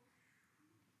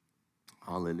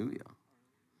 Hallelujah.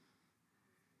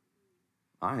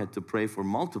 I had to pray for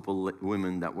multiple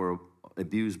women that were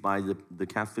abused by the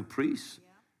Catholic priests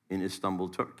in Istanbul,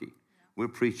 Turkey. We're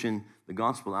preaching the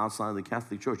gospel outside of the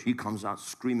Catholic Church. He comes out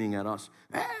screaming at us.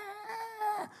 Ah,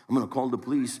 I'm going to call the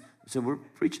police. I said, we're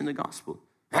preaching the gospel.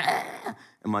 Ah,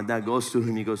 and my dad goes to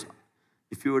him. He goes,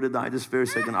 if you were to die this very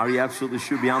second, are you absolutely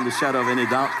sure beyond the shadow of any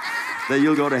doubt that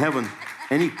you'll go to heaven?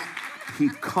 And he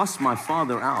cussed my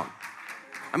father out.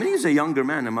 I mean, he's a younger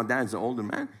man and my dad's an older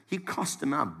man. He cussed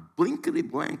him out, blinkety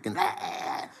blank, and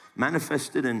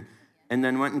manifested and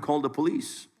then went and called the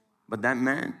police. But that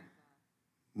man,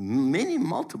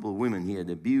 multiple women he had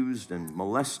abused and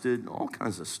molested, all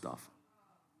kinds of stuff.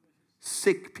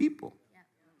 Sick people.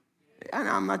 And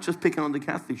I'm not just picking on the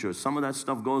Catholic Church. Some of that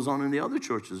stuff goes on in the other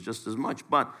churches just as much.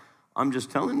 But I'm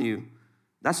just telling you,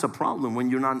 that's a problem when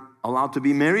you're not allowed to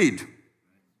be married. That's right.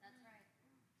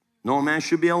 No man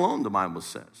should be alone, the Bible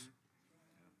says.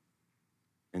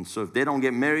 And so if they don't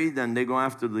get married, then they go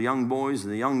after the young boys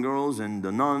and the young girls and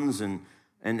the nuns and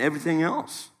everything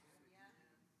else.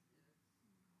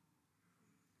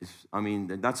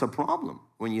 That's a problem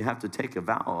when you have to take a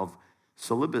vow of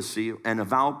celibacy and a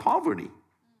vow of poverty.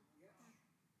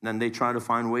 Then they try to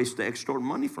find ways to extort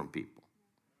money from people.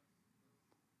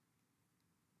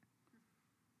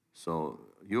 So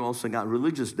you also got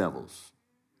religious devils.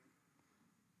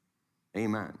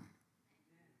 Amen.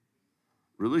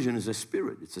 Religion is a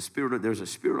spirit. It's a spirit. There's a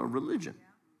spirit of religion.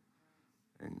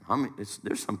 And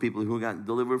there's some people who got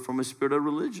delivered from a spirit of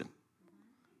religion.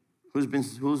 Who's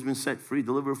been set free,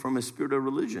 delivered from a spirit of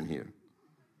religion here?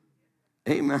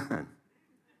 Amen.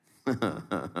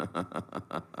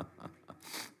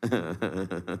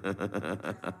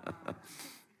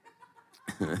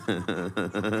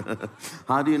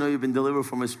 How do you know you've been delivered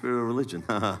from a spirit of religion?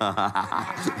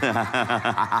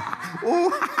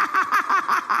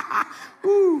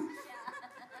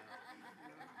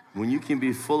 When you can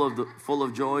be full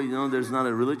of joy, you know there's not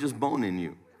a religious bone in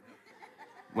you.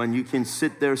 When you can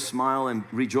sit there, smile, and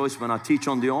rejoice when I teach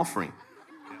on the offering,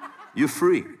 you're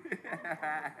free.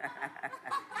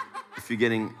 If you're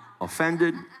getting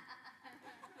offended,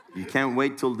 you can't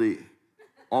wait till the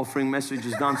offering message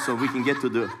is done so we can get to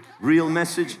the real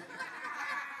message.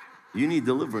 You need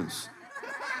deliverance.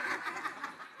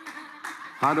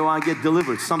 How do I get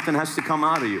delivered? Something has to come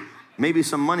out of you. Maybe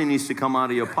some money needs to come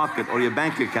out of your pocket or your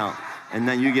bank account, and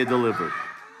then you get delivered.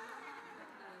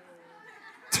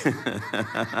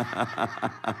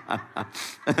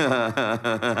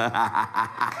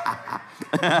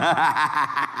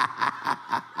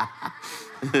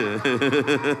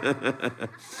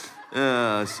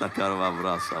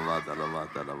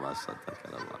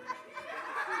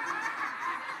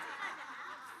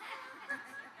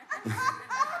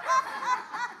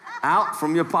 Out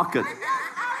from your pocket.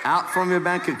 Out from your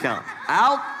bank account.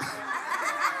 Out.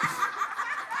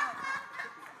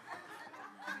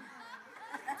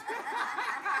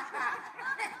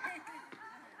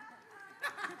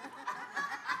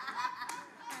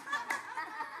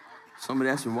 Somebody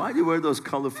asked me, why do you wear those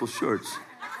colorful shirts?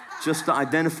 Just to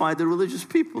identify the religious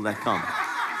people that come.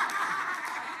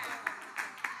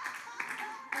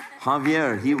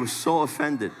 Javier, he was so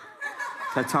offended.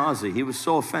 Tatazi, he was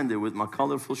so offended with my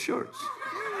colorful shirts.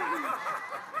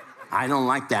 I don't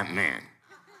like that man.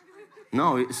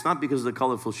 No, it's not because of the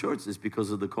colorful shirts. It's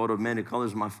because of the coat of many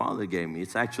colors my father gave me.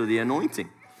 It's actually the anointing.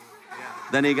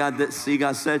 Then he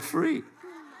got set free.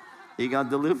 He got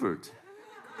delivered.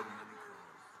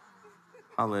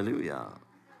 Hallelujah.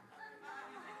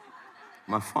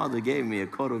 My father gave me a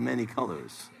coat of many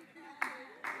colors.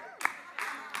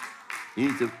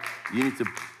 You need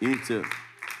to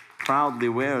proudly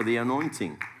wear the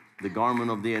anointing, the garment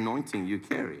of the anointing you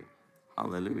carry.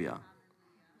 Hallelujah.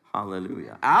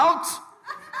 Hallelujah. Out!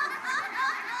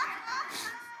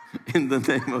 In the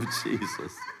name of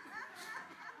Jesus.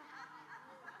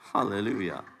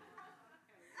 Hallelujah.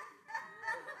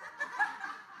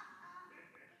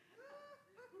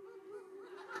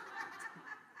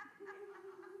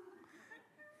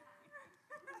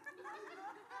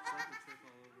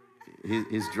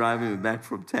 He's driving me back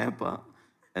from Tampa,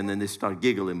 and then they start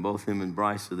giggling, both him and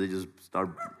Bryce, so they just start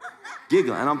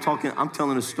giggling. And I'm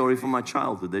telling a story from my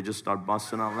childhood. They just start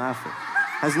busting out laughing.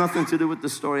 Has nothing to do with the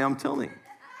story I'm telling.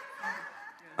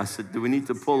 I said, do we need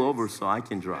to pull over so I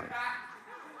can drive?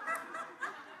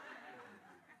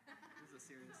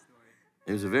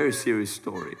 It was a very serious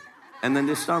story. And then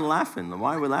they start laughing.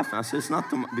 Why are we laughing? I said, it's not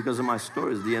because of my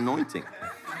story, it's the anointing.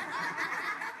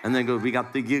 And then go, we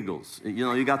got the giggles. You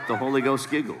know, you got the Holy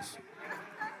Ghost giggles.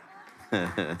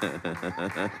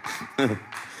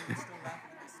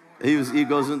 He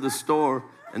goes in the store,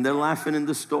 and they're laughing in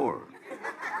the store.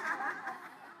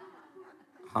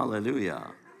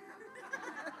 Hallelujah.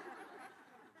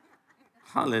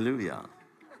 Hallelujah.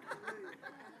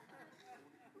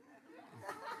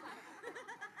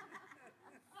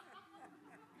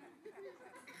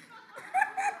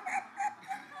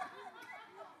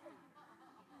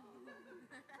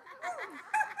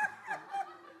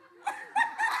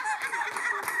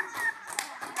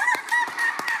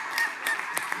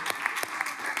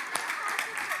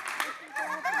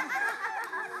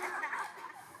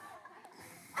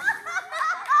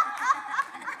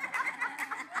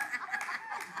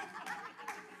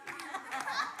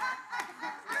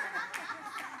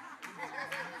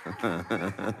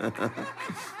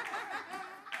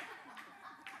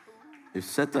 If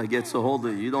Seta gets a hold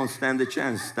of you, you don't stand a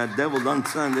chance. That devil doesn't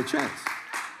stand a chance.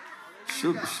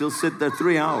 She'll sit there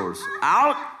 3 hours.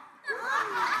 Out!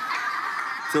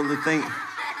 Till the thing...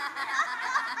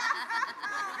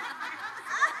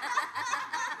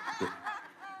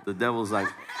 The devil's like,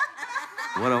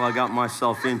 what have I got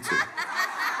myself into?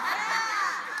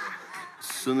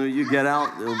 Sooner you get out,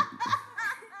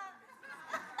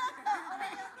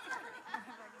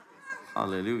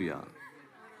 hallelujah.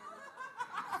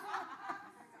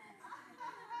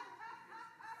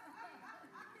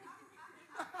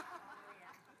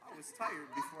 I was tired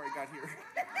before I got here.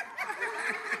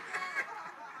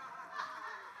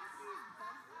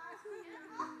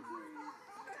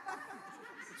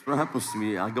 That's what happens to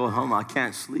me. I go home, I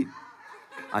can't sleep.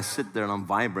 I sit there and I'm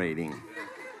vibrating.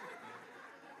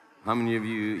 How many of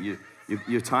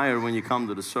you're tired when you come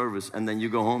to the service and then you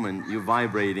go home and you're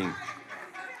vibrating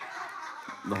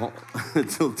the whole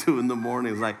until 2 in the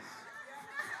morning? It's like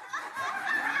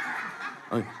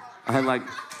I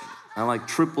like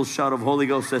triple shot of Holy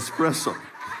Ghost espresso.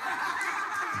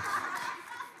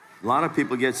 A lot of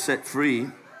people get set free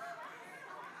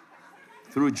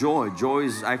through joy. Joy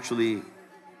is actually,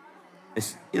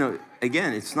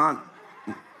 again, it's not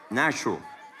natural.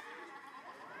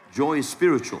 Joy is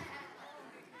spiritual.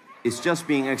 It's just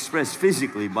being expressed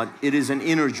physically, but it is an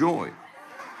inner joy.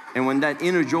 And when that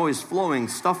inner joy is flowing,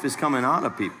 stuff is coming out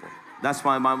of people. That's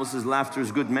why the Bible says laughter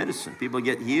is good medicine. People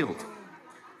get healed.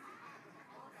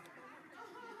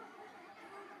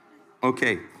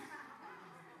 Okay.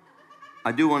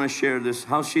 I do want to share this.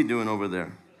 How's she doing over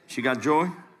there? She got joy?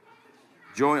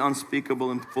 Joy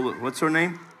unspeakable and full of, what's her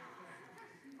name?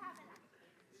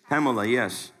 Pamela,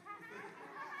 yes.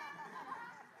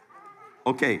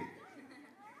 Okay.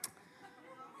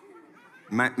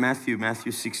 Matthew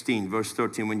 16, verse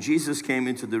 13. When Jesus came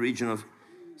into the region of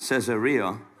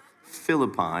Caesarea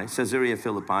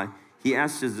Philippi, he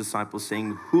asked his disciples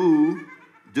saying, who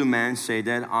do men say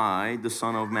that I, the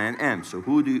Son of Man, am? So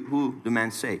who do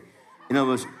men say? In other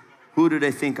words, who do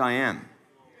they think I am?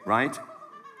 Right?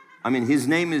 I mean, his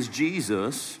name is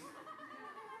Jesus,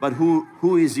 but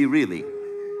who is he really?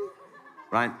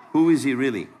 Right? Who is he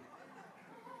really?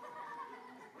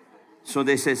 So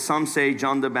they said, some say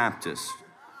John the Baptist,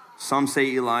 some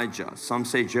say Elijah, some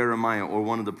say Jeremiah or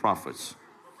one of the prophets.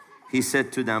 He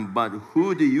said to them, but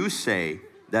who do you say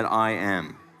that I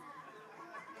am?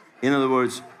 In other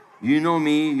words, you know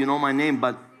me, you know my name,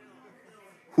 but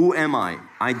who am I?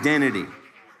 Identity.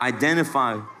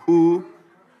 Identify who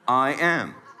I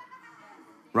am.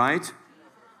 Right?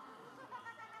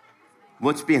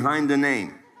 What's behind the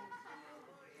name?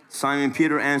 Simon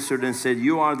Peter answered and said,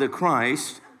 you are the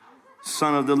Christ,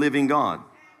 Son of the living God.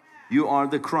 You are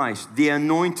the Christ, the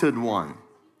anointed one,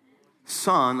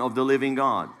 Son of the living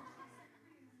God.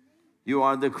 You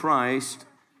are the Christ,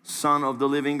 Son of the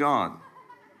living God.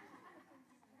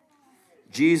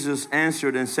 Jesus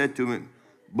answered and said to him,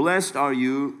 blessed are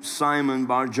you, Simon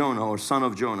Bar-Jonah, or son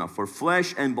of Jonah, for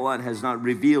flesh and blood has not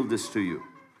revealed this to you.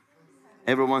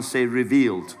 Everyone say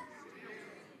revealed.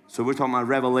 So we're talking about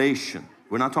revelation.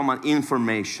 We're not talking about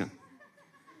information.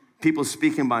 People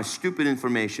speaking by stupid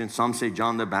information. Some say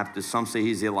John the Baptist. Some say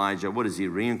he's Elijah. What is he,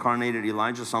 reincarnated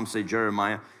Elijah? Some say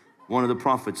Jeremiah, one of the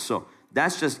prophets. So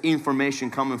that's just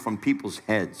information coming from people's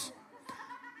heads.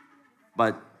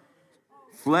 But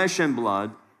flesh and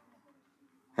blood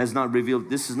has not revealed.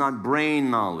 This is not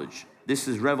brain knowledge. This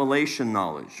is revelation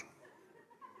knowledge.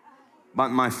 But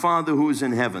my Father who is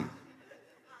in heaven.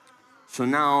 So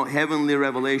now heavenly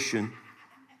revelation.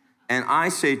 And I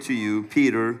say to you,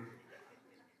 Peter,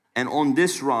 and on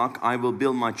this rock I will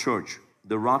build my church,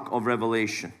 the rock of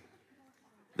revelation,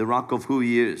 the rock of who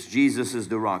he is. Jesus is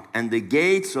the rock. And the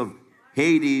gates of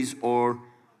Hades, or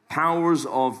powers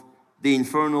of the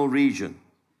infernal region,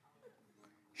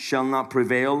 shall not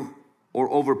prevail or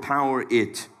overpower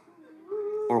it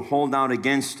or hold out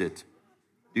against it.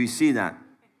 Do you see that?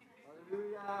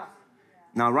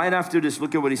 Now right after this,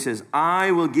 look at what he says.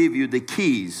 I will give you the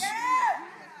keys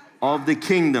of the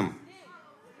kingdom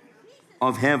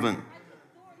of heaven.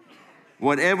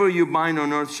 Whatever you bind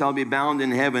on earth shall be bound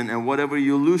in heaven, and whatever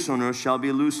you loose on earth shall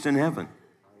be loosed in heaven.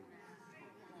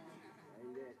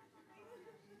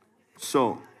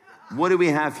 So, what do we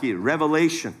have here?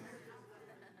 Revelation.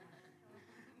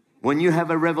 When you have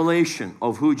a revelation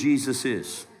of who Jesus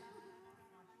is,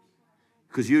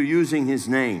 because you're using his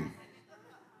name.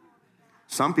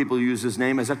 Some people use his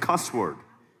name as a cuss word.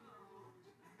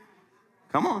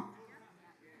 Come on.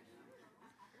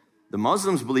 The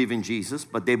Muslims believe in Jesus,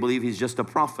 but they believe he's just a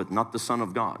prophet, not the Son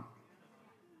of God.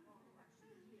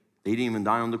 They didn't even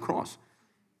die on the cross.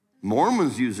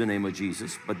 Mormons use the name of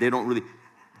Jesus, but they don't really.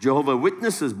 Jehovah's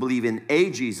Witnesses believe in a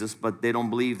Jesus, but they don't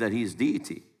believe that he's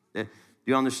deity. Do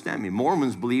you understand me?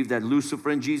 Mormons believe that Lucifer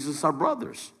and Jesus are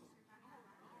brothers.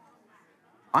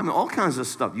 I mean, all kinds of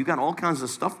stuff. You got all kinds of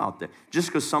stuff out there. Just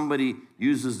because somebody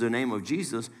uses the name of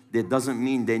Jesus, that doesn't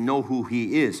mean they know who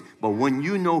he is. But when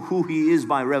you know who he is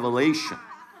by revelation,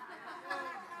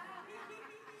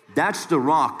 that's the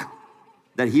rock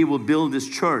that he will build his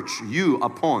church, you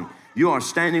upon. You are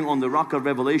standing on the rock of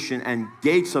revelation, and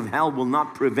gates of hell will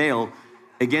not prevail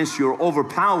against you or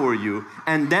overpower you.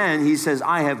 And then he says,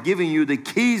 I have given you the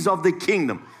keys of the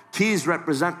kingdom. Keys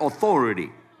represent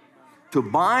authority. To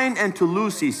bind and to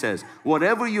loose, he says.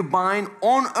 Whatever you bind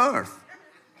on earth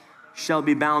shall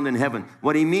be bound in heaven.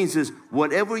 What he means is,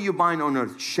 whatever you bind on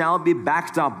earth shall be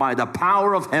backed up by the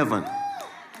power of heaven.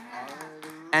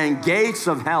 And gates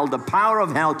of hell, the power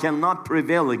of hell cannot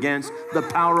prevail against the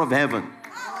power of heaven.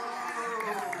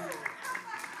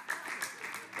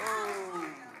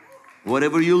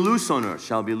 Whatever you loose on earth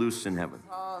shall be loosed in heaven.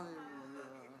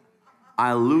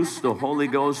 I loose the Holy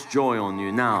Ghost joy on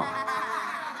you now.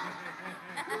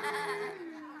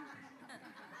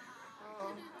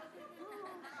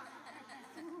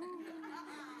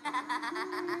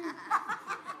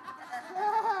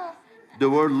 The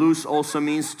word loose also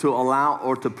means to allow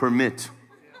or to permit.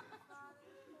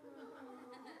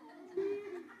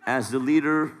 As the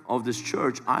leader of this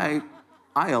church, I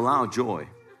allow joy.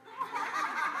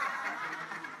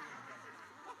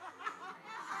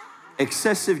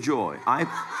 Excessive joy.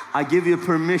 I give you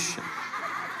permission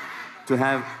to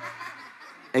have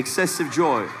excessive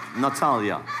joy.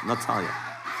 Natalia.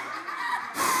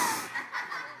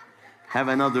 Have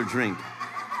another drink.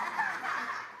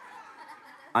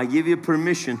 I give you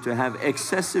permission to have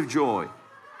excessive joy.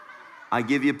 I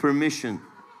give you permission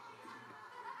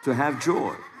to have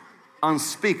joy,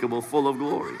 unspeakable, full of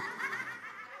glory.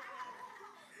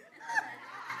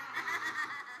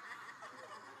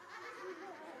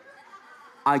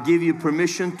 I give you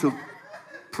permission to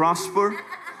prosper,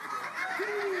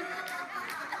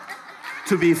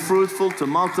 to be fruitful, to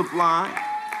multiply,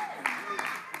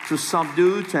 to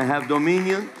subdue, to have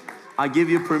dominion. I give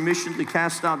you permission to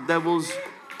cast out devils,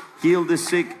 heal the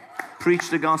sick, preach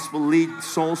the gospel, lead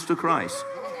souls to Christ.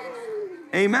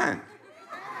 Amen.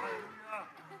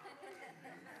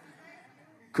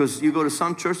 Because you go to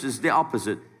some churches, it's the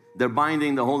opposite. They're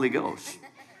binding the Holy Ghost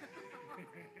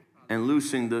and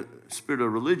loosing the spirit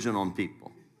of religion on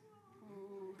people.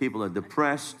 People are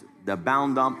depressed, they're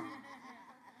bound up,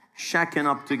 shacking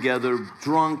up together,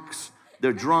 drunks.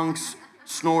 They're drunks,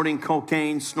 snorting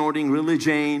cocaine, snorting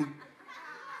religion.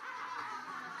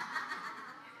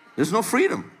 There's no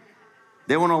freedom.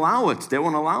 They won't allow it. They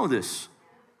won't allow this.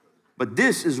 But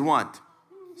this is what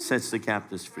sets the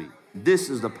captives free. This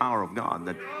is the power of God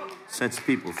that sets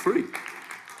people free.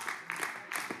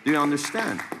 Do you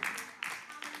understand?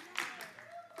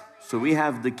 So we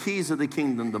have the keys of the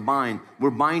kingdom to bind. We're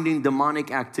binding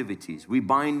demonic activities. We're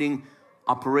binding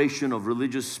operation of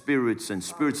religious spirits and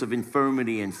spirits of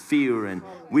infirmity and fear, and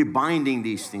we're binding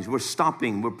these things. We're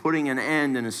stopping. We're putting an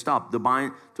end and a stop. To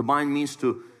bind means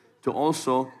to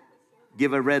also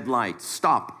give a red light.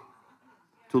 Stop.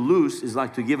 To loose is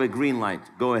like to give a green light.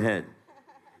 Go ahead.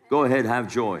 Go ahead, have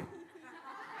joy.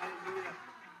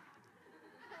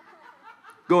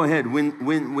 Go ahead,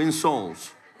 win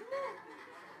souls.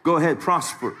 Go ahead,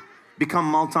 prosper. Become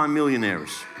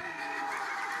multimillionaires.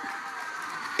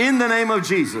 In the name of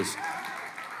Jesus,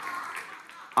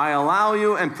 I allow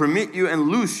you and permit you and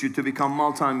loose you to become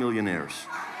multimillionaires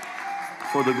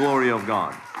for the glory of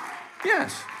God.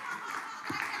 Yes.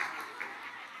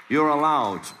 You're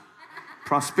allowed.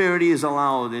 Prosperity is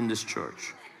allowed in this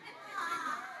church.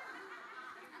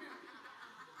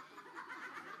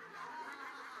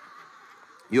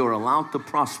 You're allowed to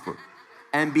prosper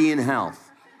and be in health.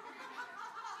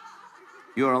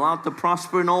 You're allowed to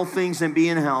prosper in all things and be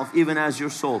in health, even as your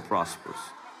soul prospers.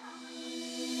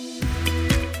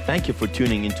 Thank you for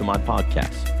tuning into my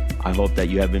podcast. I hope that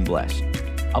you have been blessed.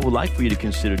 I would like for you to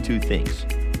consider two things.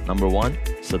 Number one,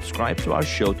 subscribe to our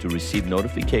show to receive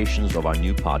notifications of our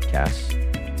new podcasts.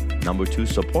 Number two,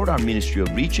 support our ministry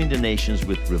of reaching the nations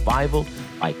with revival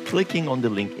by clicking on the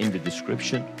link in the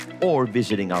description or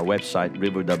visiting our website,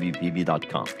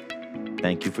 riverwpb.com.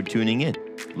 Thank you for tuning in.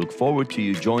 Look forward to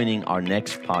you joining our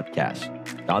next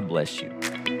podcast. God bless you.